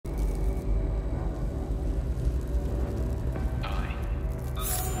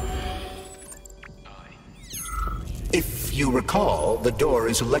You recall, the door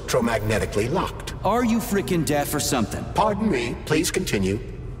is electromagnetically locked. Are you frickin' deaf or something? Pardon me, please continue.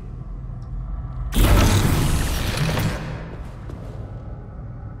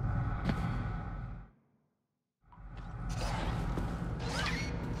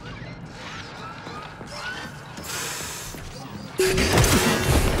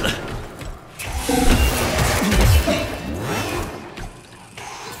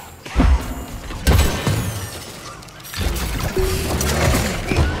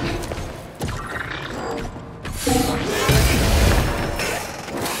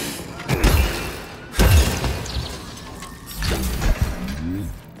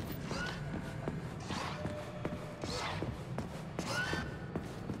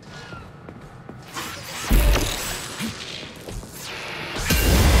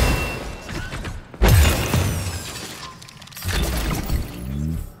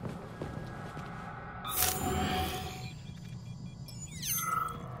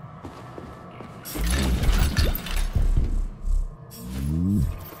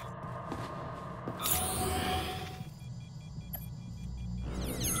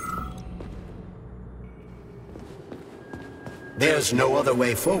 There's no other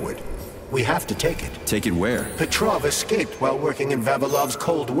way forward. We have to take it. Take it where? Petrov escaped while working in Vavilov's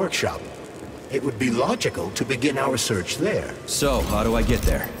cold workshop. It would be logical to begin our search there. So, how do I get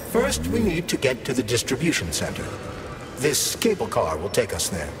there? First, we need to get to the distribution center. This cable car will take us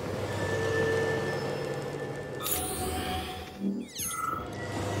there.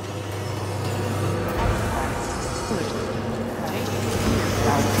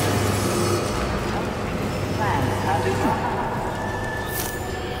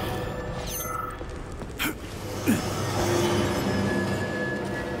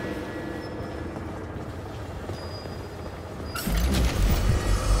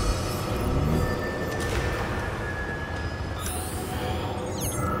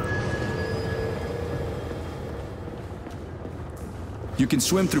 You can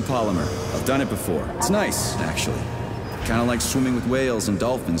swim through polymer. I've done it before. It's nice, actually. Kind of like swimming with whales and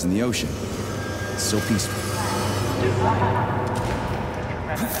dolphins in the ocean. It's so peaceful.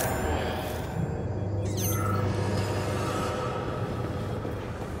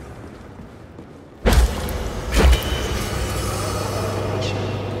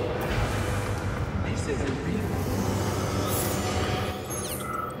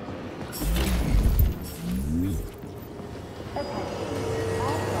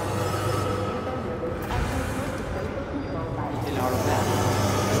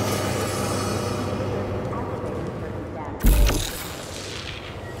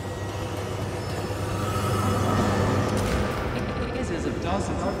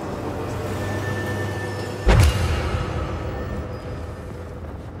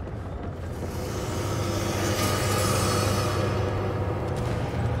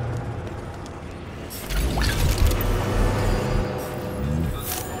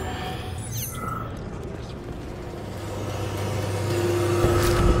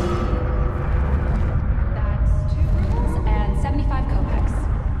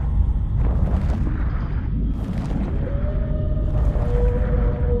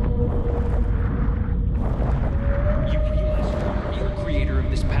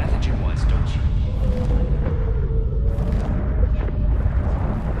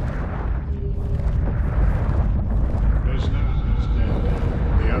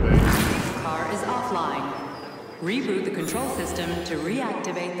 Reboot the control system to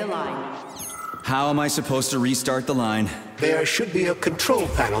reactivate the line. How am I supposed to restart the line? There should be a control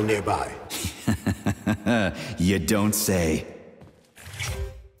panel nearby. You don't say.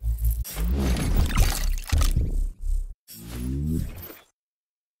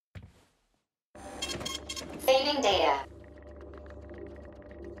 Saving data.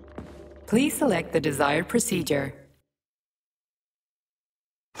 Please select the desired procedure.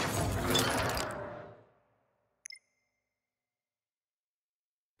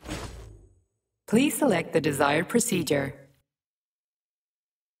 Please select the desired procedure.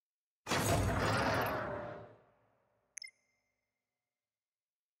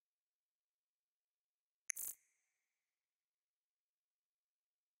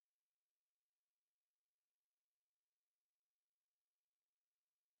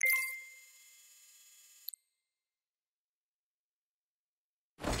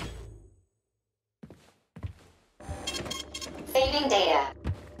 Saving data.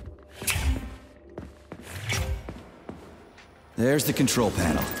 There's the control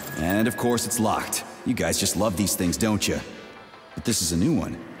panel. And of course it's locked. You guys just love these things, don't you? But this is a new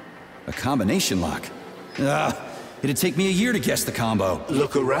one. A combination lock. It'd take me a year to guess the combo.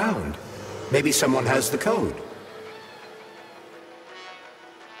 Look around. Maybe someone has the code.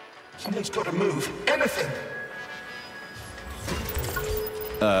 Someone's got to move. Anything.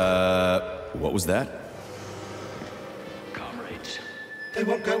 What was that? Comrades. They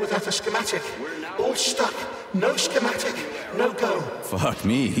won't go without a schematic. All stuck. No schematic. No go. Fuck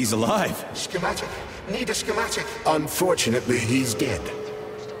me, he's alive. Schematic. Need a schematic. Unfortunately, he's dead.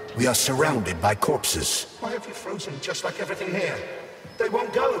 We are surrounded by corpses. Why have you frozen just like everything here? They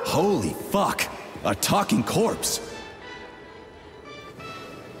won't go. Holy fuck! A talking corpse!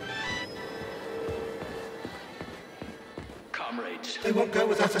 Comrades. They won't go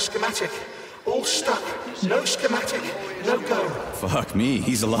without a schematic. All stuck. No schematic. No go. Fuck me,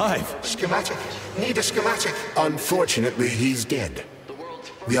 he's alive. Schematic. Need a schematic. Unfortunately, he's dead.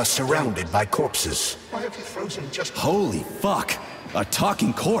 We are surrounded by corpses. Why have you frozen just... Holy fuck! A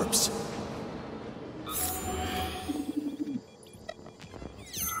talking corpse!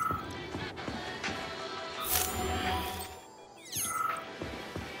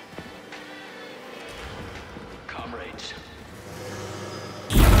 Comrades.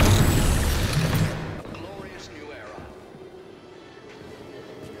 A glorious new era.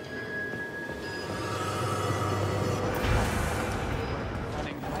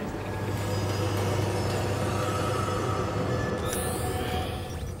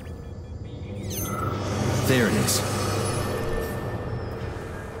 There it is.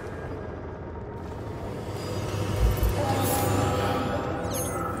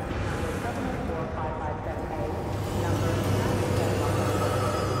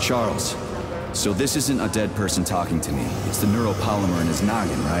 Charles, so this isn't a dead person talking to me. It's the neuropolymer in his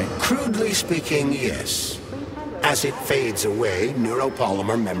noggin, right? Crudely speaking, yes. As it fades away,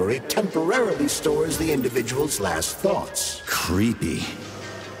 neuropolymer memory temporarily stores the individual's last thoughts. Creepy.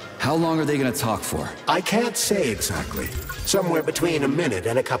 How long are they gonna talk for? I can't say exactly. Somewhere between a minute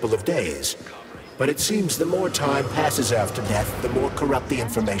and a couple of days. But it seems the more time passes after death, the more corrupt the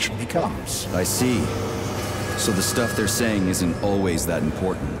information becomes. I see. So the stuff they're saying isn't always that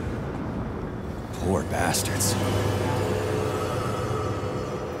important. Poor bastards.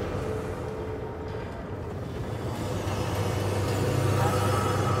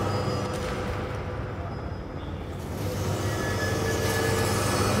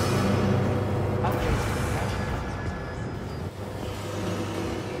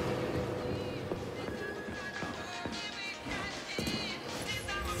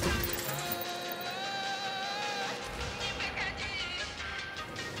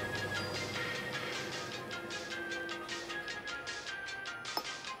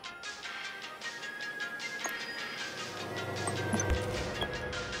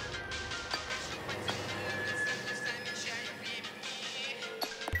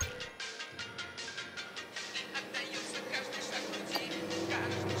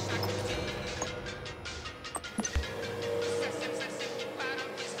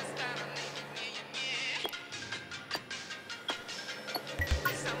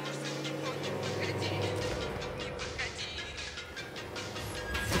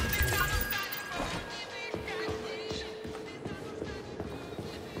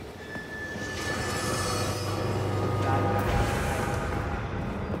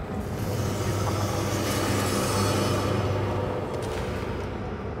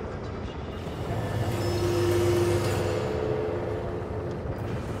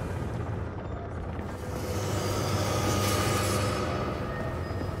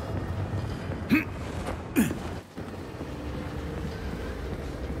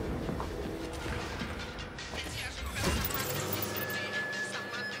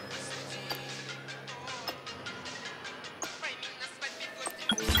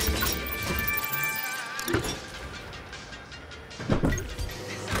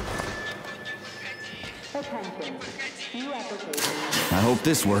 I hope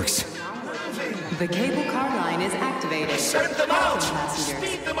this works. The cable car line is activated. Send them out! Welcome, passengers.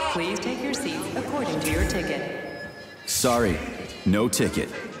 Speed them up! Please take your seats according to your ticket. Sorry, no ticket.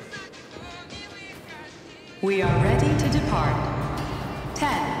 We are ready to depart.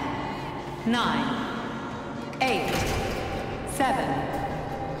 10, 9, 8,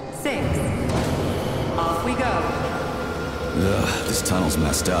 7, 6. Off we go. Ugh, this tunnel's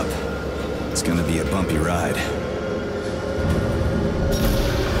messed up. It's gonna be a bumpy ride.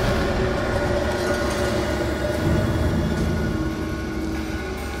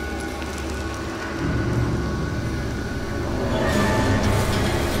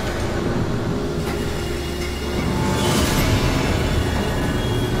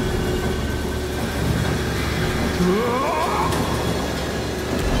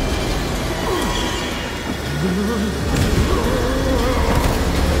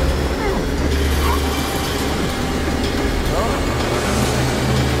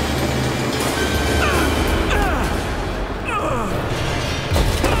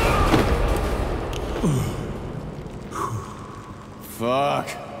 Fuck.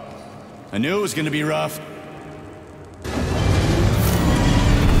 I knew it was gonna be rough.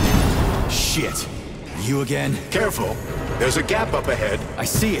 Shit. You again? Careful. There's a gap up ahead. I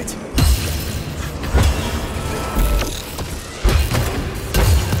see it.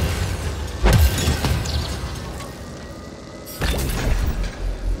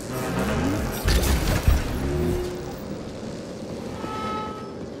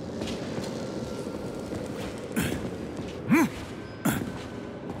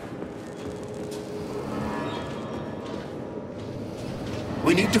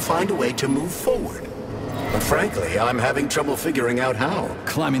 We need to find a way to move forward. But frankly, I'm having trouble figuring out how.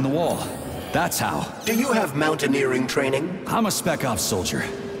 Climbing the wall. That's how. Do you have mountaineering training? I'm a spec ops soldier,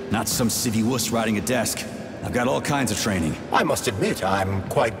 not some civvy wuss riding a desk. I've got all kinds of training. I must admit, I'm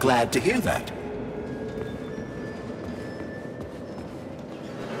quite glad to hear that.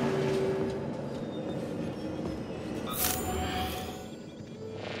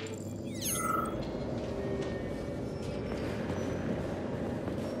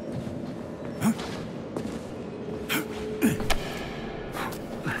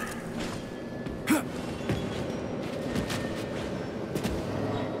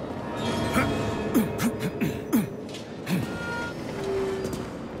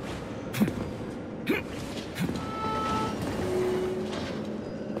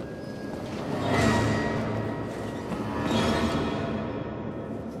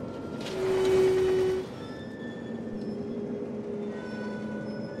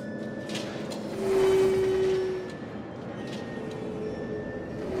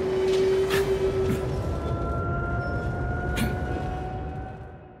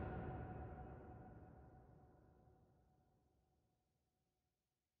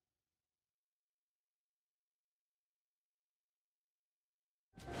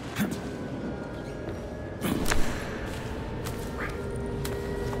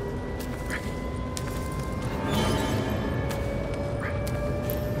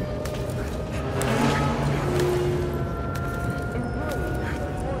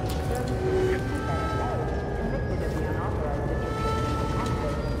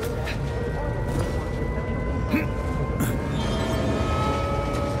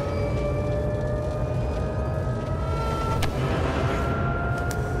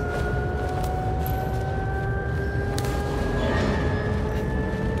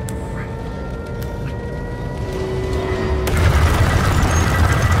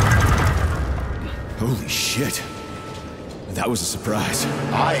 Holy shit. That was a surprise.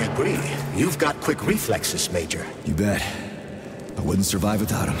 I agree. You've got quick reflexes, Major. You bet. I wouldn't survive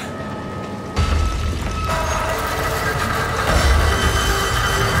without him.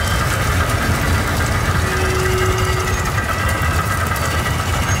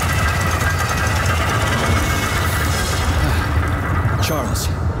 Charles,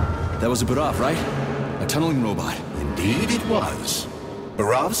 that was a Barov, right? A tunneling robot. Indeed it was.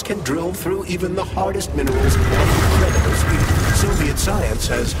 Barovs can drill through even the hardest minerals at incredible speed. Soviet science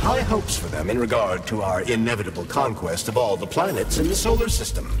has high hopes for them in regard to our inevitable conquest of all the planets in the solar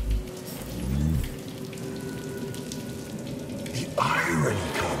system. The irony,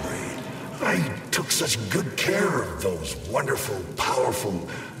 comrade. I took such good care of those wonderful, powerful,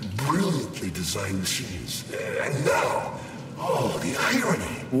 brilliantly designed machines. And now, oh, the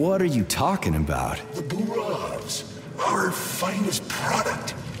irony. What are you talking about? The Barovs. Our finest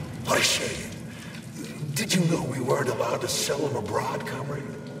product. What a shame. Did you know we weren't allowed to sell them abroad, comrade?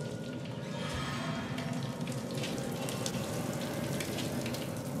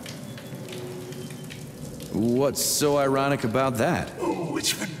 What's so ironic about that? Oh,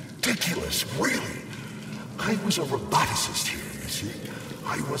 it's ridiculous, really. I was a roboticist here, you see.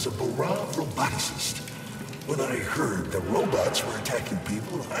 I was a Barov roboticist. When I heard the robots were attacking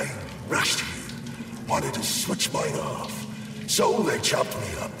people, I rushed here. Wanted to switch mine off. So they chopped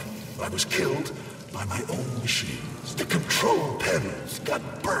me up. I was killed by my own machines. The control panels got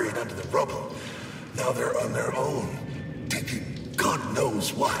buried under the rubble. Now they're on their own, thinking God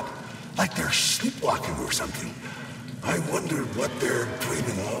knows what. Like they're sleepwalking or something. I wonder what they're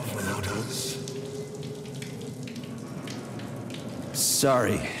dreaming of without us.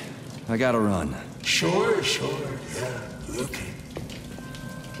 Sorry. I gotta run. Sure, yeah, okay.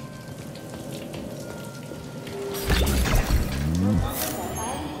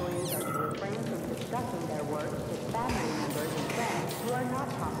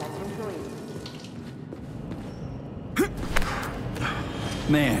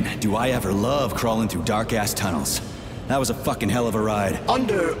 Man, do I ever love crawling through dark-ass tunnels. That was a fucking hell of a ride.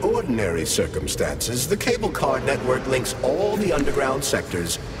 Under ordinary circumstances, the cable car network links all the underground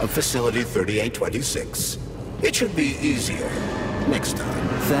sectors of Facility 3826. It should be easier next time.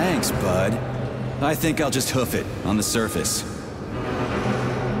 Thanks, bud. I think I'll just hoof it on the surface.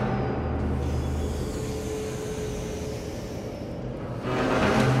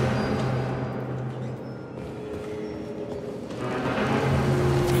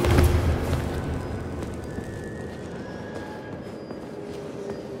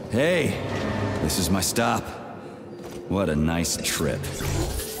 Hey, this is my stop. What a nice trip.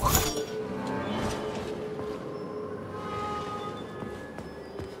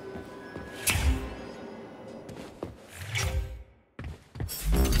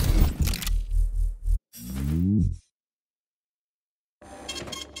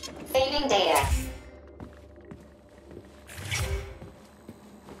 Saving data.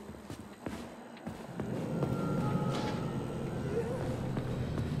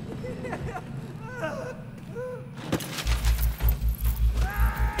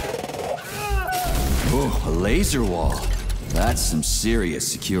 Oh, a laser wall. That's some serious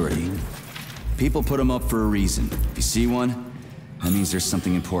security. People put them up for a reason. If you see one, that means there's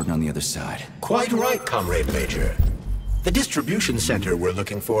something important on the other side. Quite right, Comrade Major. The distribution center we're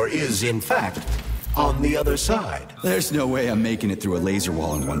looking for is, in fact, on the other side. There's no way I'm making it through a laser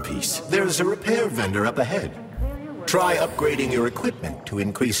wall in one piece. There's a repair vendor up ahead. Try upgrading your equipment to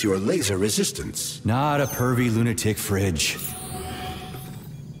increase your laser resistance. Not a pervy lunatic fridge.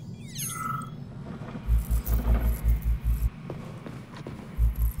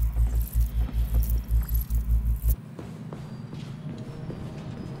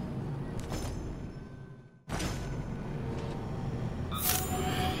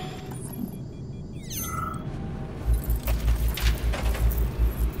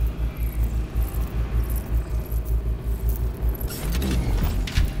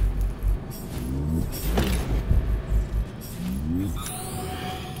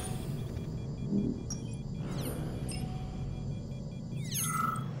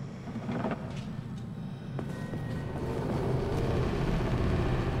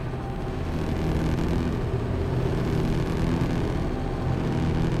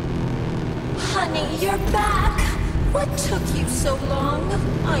 Honey, you're back! What took you so long?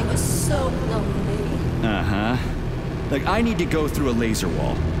 I was so lonely. Uh-huh. Like, I need to go through a laser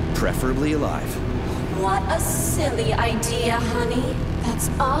wall, preferably alive. What a silly idea, honey. That's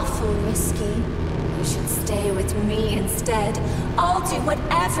awful risky. You should stay with me instead. I'll do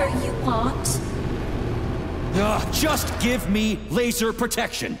whatever you want. Ugh, just give me laser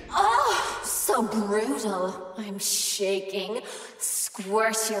protection! Oh, so brutal. I'm shaking.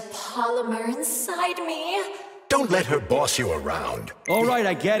 Squirt your polymer inside me. Don't let her boss you around. All right,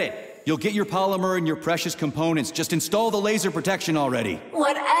 I get it. You'll get your polymer and your precious components. Just install the laser protection already.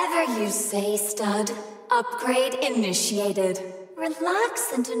 Whatever you say, stud. Upgrade initiated.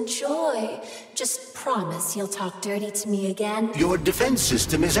 Relax and enjoy. Just promise you'll talk dirty to me again. Your defense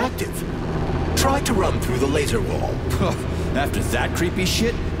system is active. Try to run through the laser wall. After that creepy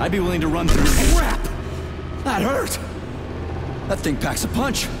shit, I'd be willing to run through— Crap! That hurt! That thing packs a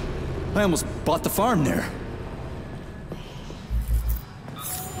punch. I almost bought the farm there.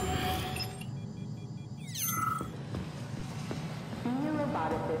 Senior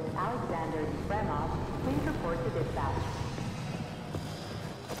roboticist Alexander Fremov, please report to dispatch.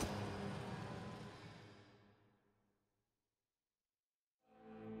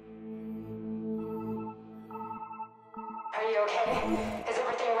 Are you okay? Is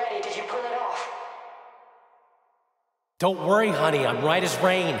everything ready? Did you pull it off? Don't worry, honey. I'm right as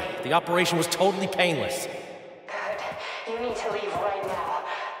rain. The operation was totally painless. Good. You need to leave right now.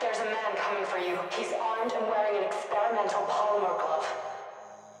 There's a man coming for you. He's armed and wearing an experimental polymer glove.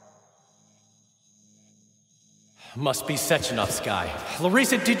 Must be Sechenov's guy.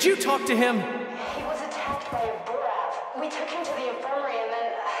 Larissa, did you talk to him? He was attacked by a Burav. We took him to the infirmary and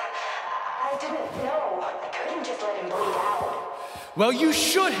then— I didn't know. I couldn't just let him bleed out. Well, you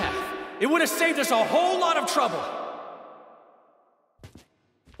should have. It would have saved us a whole lot of trouble.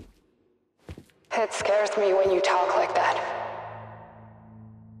 It scares me when you talk like that.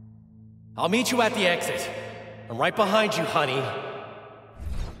 I'll meet you at the exit. I'm right behind you, honey.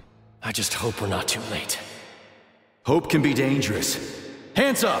 I just hope we're not too late. Hope can be dangerous.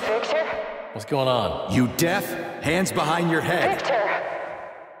 Hands up! Victor? What's going on? You deaf? Hands behind your head. Victor!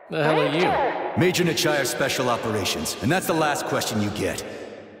 The hell are you? Major Nechayev Special Operations, and that's the last question you get.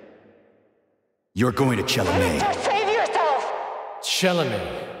 You're going to Channelnya. Victor, save yourself!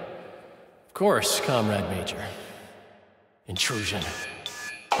 Chalamet. Of course, Comrade Major. Intrusion.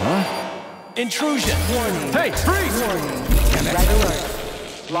 Huh? Intrusion! Warning. Hey, freeze! Warning. Red alert.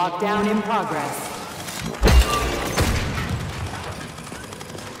 Lockdown in progress.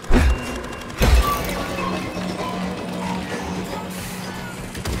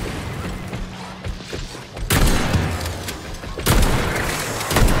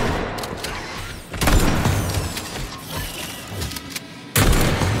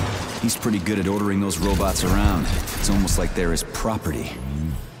 He's pretty good at ordering those robots around. It's almost like they're his property.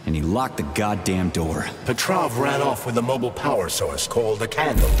 And he locked the goddamn door. Petrov ran off with a mobile power source called a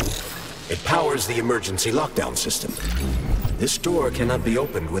candle. It powers the emergency lockdown system. This door cannot be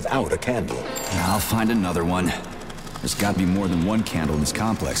opened without a candle. I'll find another one. There's gotta be more than one candle in this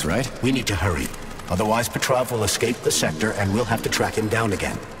complex, right? We need to hurry. Otherwise, Petrov will escape the sector and we'll have to track him down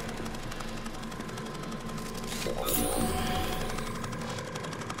again.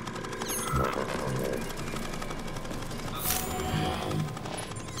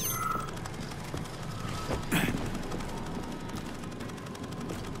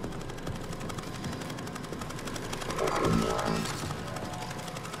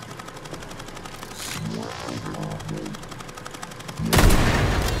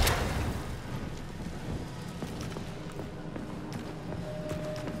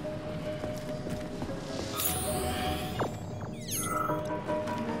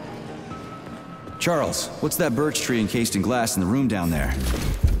 Charles, what's that birch tree encased in glass in the room down there?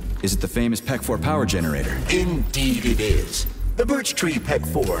 Is it the famous PEC 4 power generator? Indeed it is. The birch tree PEC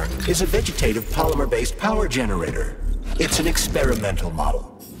 4 is a vegetative polymer-based power generator. It's an experimental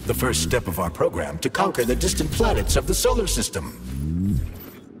model. The first step of our program to conquer the distant planets of the solar system.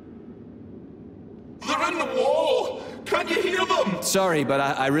 They're in the wall! Can you hear them? Sorry, but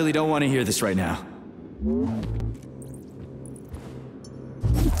I really don't want to hear this right now.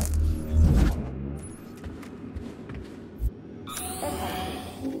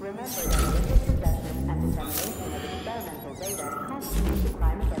 Remember that illicit possession and dissemination of experimental data constitutes a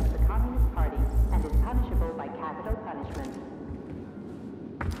crime against the Communist Party and is punishable by capital punishment.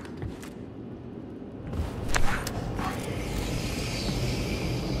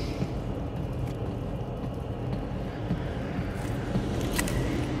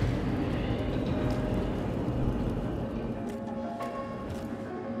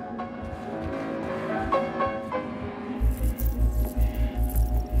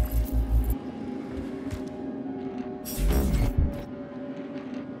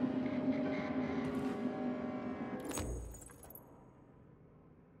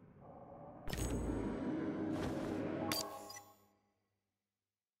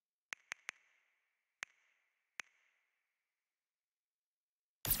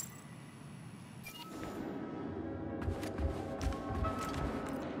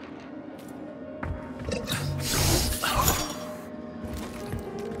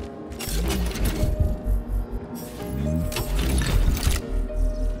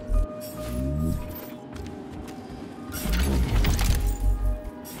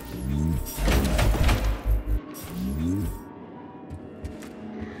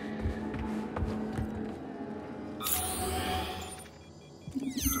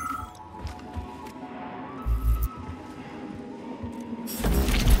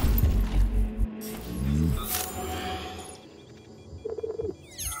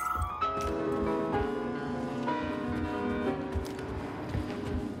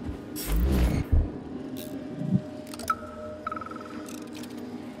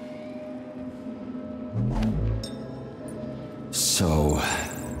 So,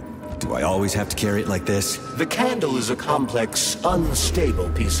 do I always have to carry it like this? The candle is a complex, unstable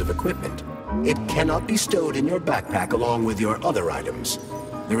piece of equipment. It cannot be stowed in your backpack along with your other items.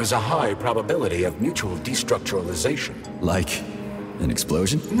 There is a high probability of mutual destructuralization. Like an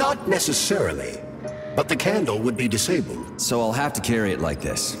explosion? Not necessarily, but the candle would be disabled. So I'll have to carry it like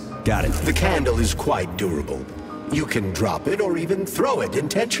this. Got it. The candle is quite durable. You can drop it or even throw it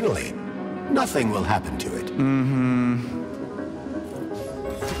intentionally. Nothing will happen to it.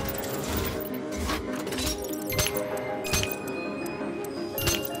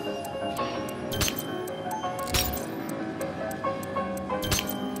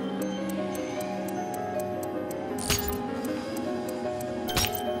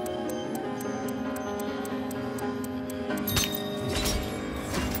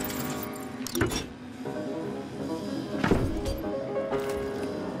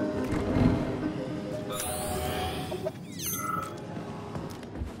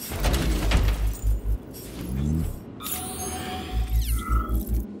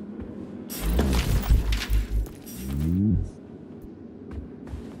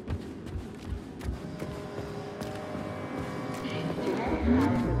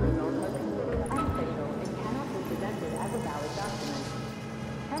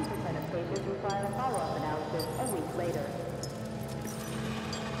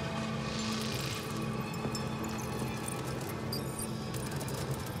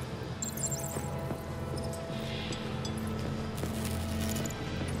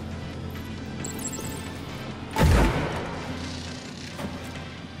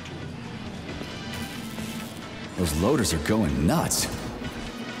 Those loaders are going nuts.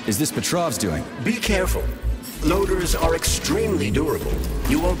 Is this Petrov's doing? Be careful. Loaders are extremely durable.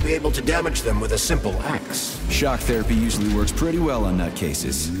 You won't be able to damage them with a simple axe. Shock therapy usually works pretty well on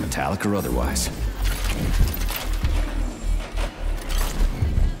nutcases, metallic or otherwise.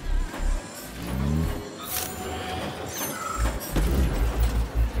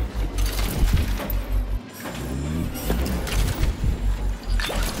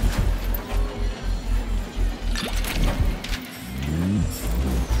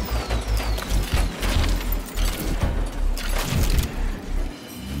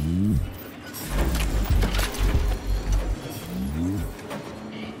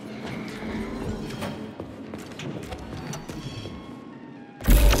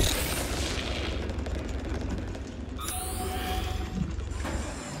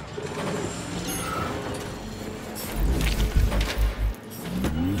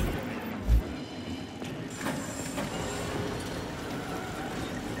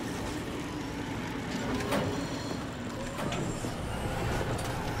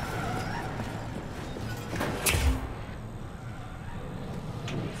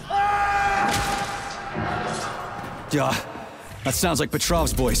 That sounds like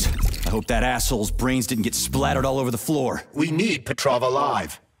Petrov's voice. I hope that asshole's brains didn't get splattered all over the floor. We need Petrov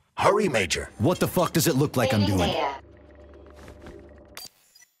alive. Hurry, Major. What the fuck does it look like I'm Saving doing? data.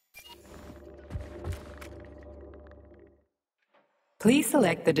 Please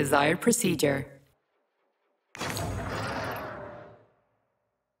select the desired procedure.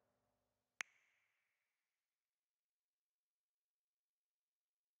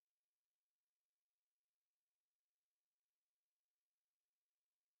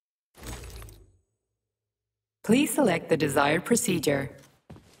 Please select the desired procedure.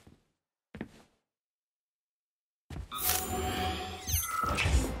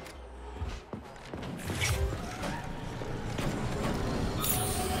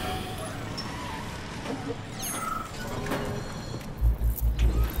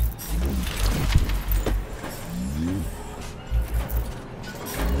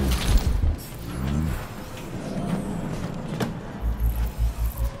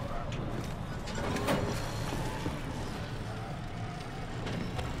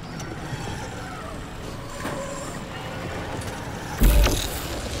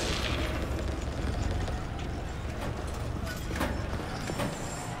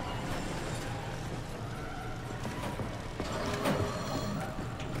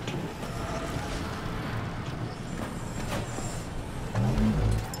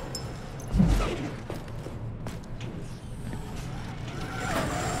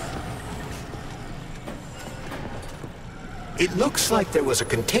 It looks like there was a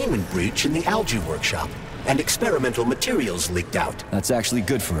containment breach in the algae workshop, and experimental materials leaked out. That's actually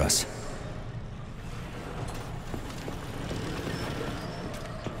good for us.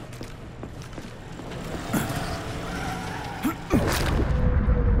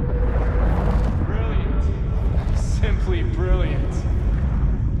 Brilliant. Simply brilliant.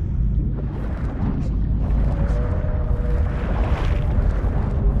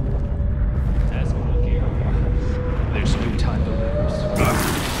 There's no time to lose.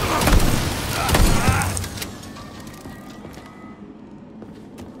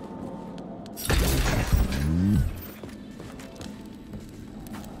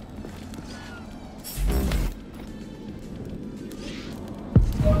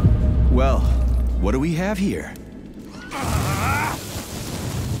 Well, what do we have here?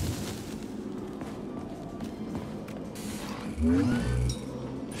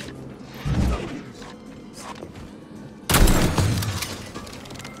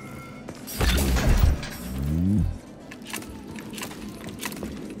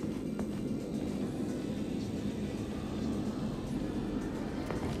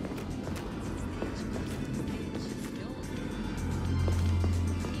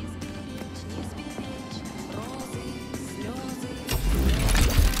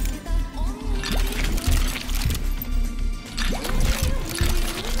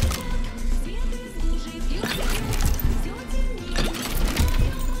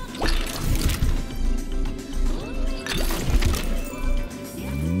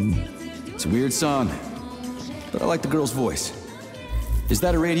 It's a weird song, but I like the girl's voice. Is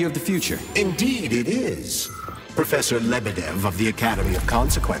that a radio of the future? Indeed it is. Professor Lebedev of the Academy of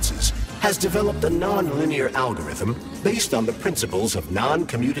Consequences has developed a non-linear algorithm based on the principles of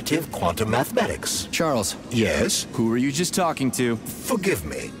non-commutative quantum mathematics. Charles. Yes? Who were you just talking to? Forgive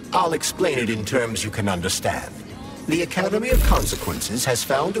me. I'll explain it in terms you can understand. The Academy of Consequences has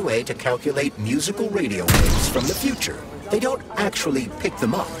found a way to calculate musical radio waves from the future. They don't actually pick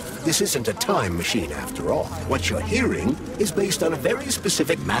them up. This isn't a time machine after all. What you're hearing is based on a very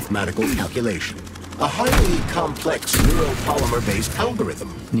specific mathematical calculation. A highly complex neuropolymer-based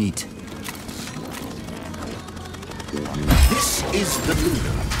algorithm. Neat. This is the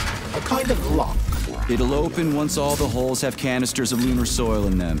Luna, a kind of lock. It'll open once all the holes have canisters of lunar soil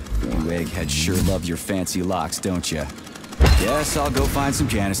in them. You eggheads sure love your fancy locks, don't you? Guess I'll go find some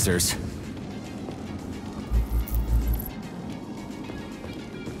canisters.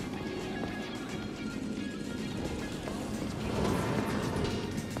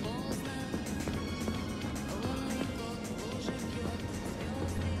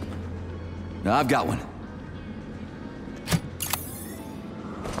 I've got one.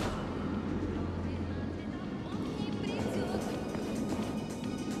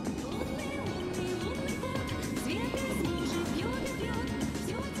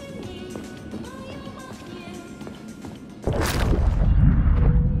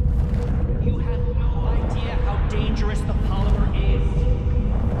 You have no idea how dangerous the polymer is.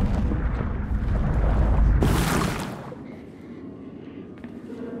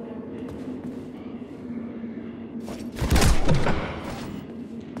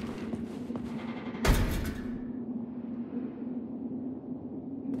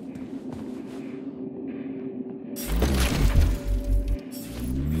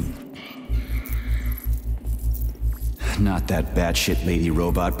 Not that batshit lady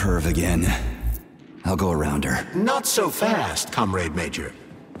robot perv again. I'll go around her. Not so fast, Comrade Major.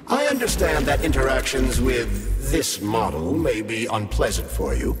 I understand that interactions with this model may be unpleasant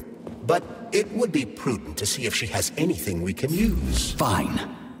for you, but it would be prudent to see if she has anything we can use. Fine.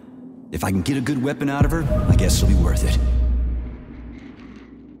 If I can get a good weapon out of her, I guess it'll be worth it.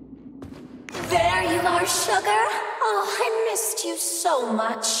 There you are, sugar. Oh, I missed you so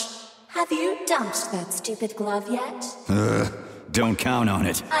much. Have you dumped that stupid glove yet? Don't count on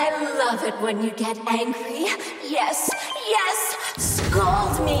it. I love it when you get angry. Yes, yes!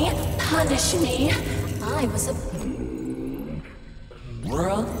 Scold me, punish me. I was a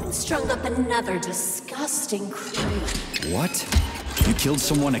world and strung up another disgusting creep. What? You killed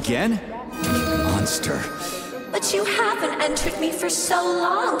someone again? You monster. But you haven't entered me for so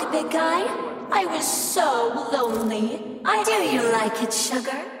long, big guy. I was so lonely. Do you like it,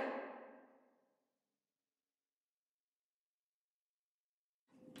 sugar?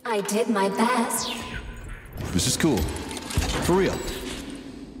 I did my best. This is cool. For real.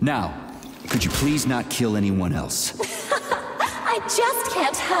 Now, could you please not kill anyone else? I just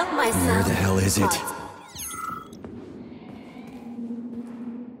can't help myself. Where the hell is it?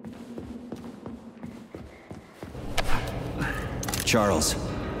 Charles,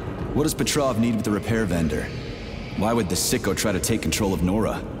 what does Petrov need with the repair vendor? Why would the sicko try to take control of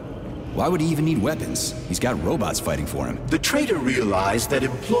Nora? Why would he even need weapons? He's got robots fighting for him. The traitor realized that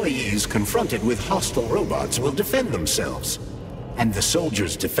employees confronted with hostile robots will defend themselves. And the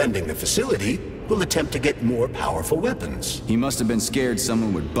soldiers defending the facility will attempt to get more powerful weapons. He must have been scared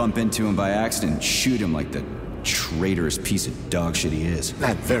someone would bump into him by accident and shoot him like the traitorous piece of dog shit he is.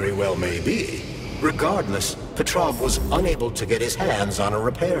 That very well may be. Regardless, Petrov was unable to get his hands on a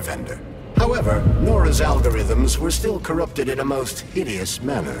repair vendor. However, Nora's algorithms were still corrupted in a most hideous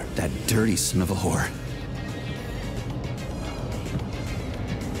manner. That dirty son of a whore.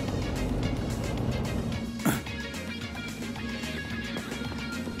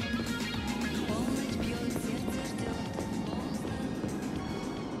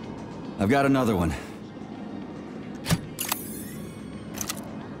 I've got another one.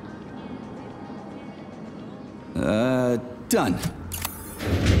 Done.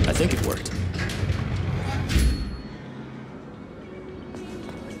 I think it worked.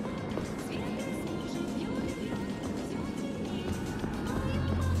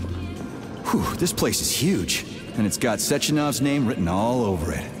 Whew, this place is huge. And it's got Sechenov's name written all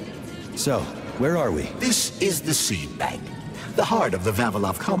over it. So, where are we? This is the seed bank, the heart of the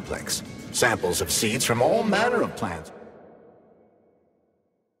Vavilov complex. Samples of seeds from all manner of plants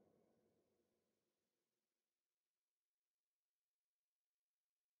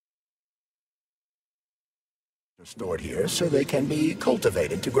are stored here so they can be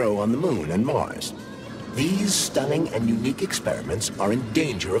cultivated to grow on the Moon and Mars. These stunning and unique experiments are in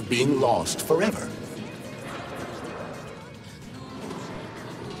danger of being lost forever.